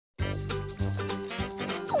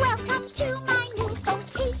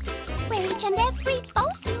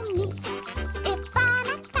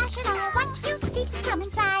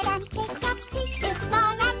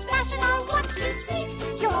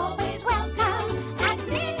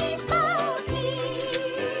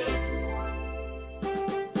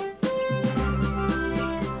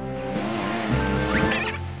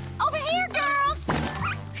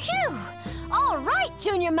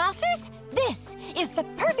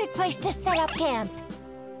perfect place to set up camp.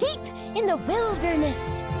 Deep in the wilderness.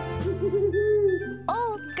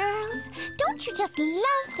 Oh, girls, don't you just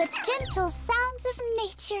love the gentle sounds of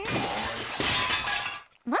nature?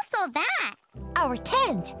 What's all that? Our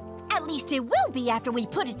tent. At least it will be after we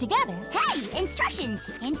put it together. Hey, instructions.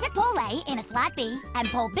 Insert pole A in a slot B and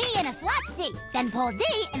pole B in a slot C. Then pole D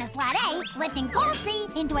in a slot A, lifting pole C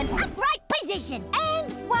into an upright position. And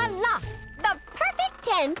voila! The perfect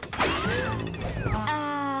tent.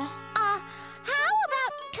 How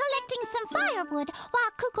about collecting some firewood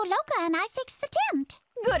while Kukuloka and I fix the tent?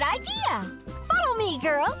 Good idea. Follow me,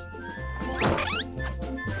 girls.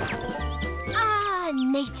 Ah,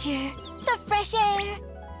 nature. The fresh air.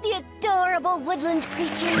 The adorable woodland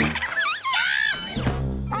creatures.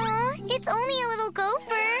 Aw, it's only a little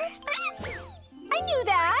gopher. I knew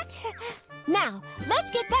that. Now, let's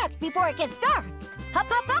get back before it gets dark. Hop,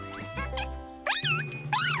 hop, hop.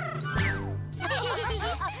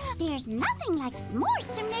 There's nothing like s'mores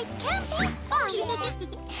to make camping fun.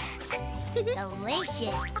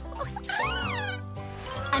 Delicious.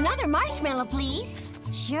 Another marshmallow, please.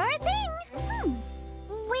 Sure thing.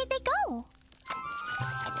 Where'd they go?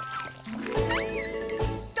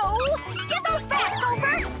 Oh, get those back,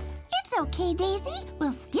 Gopher! It's okay, Daisy.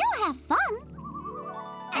 We'll still have fun.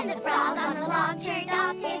 And the frog on the log turned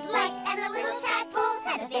off his light, and the little tadpoles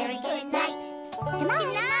had a very good night. Good night.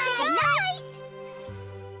 Good night. Good night.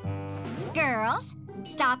 Girls,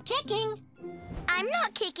 stop kicking. I'm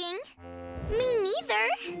not kicking. Me neither.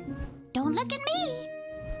 Don't look at me.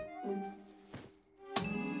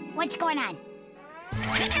 What's going on?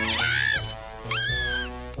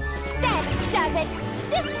 That does it.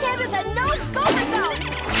 This tent is a no-gopher zone.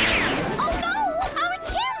 Oh no, our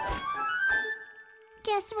tent!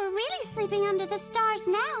 Guess we're really sleeping under the stars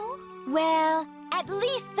now. Well, at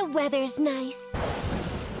least the weather's nice.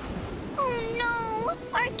 Oh no,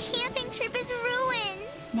 our camping trip is ruined.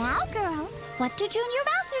 Now, girls, what do Junior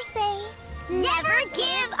Mousers say? Never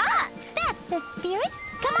give up. That's the spirit.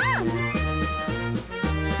 Come on.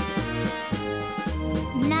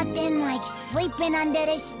 Nothing like sleeping under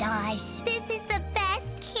the stars. This is the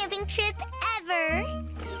best camping trip ever.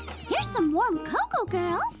 Here's some warm cocoa,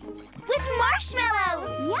 girls. With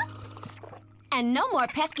marshmallows. Yep. And no more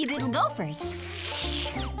pesky little gophers.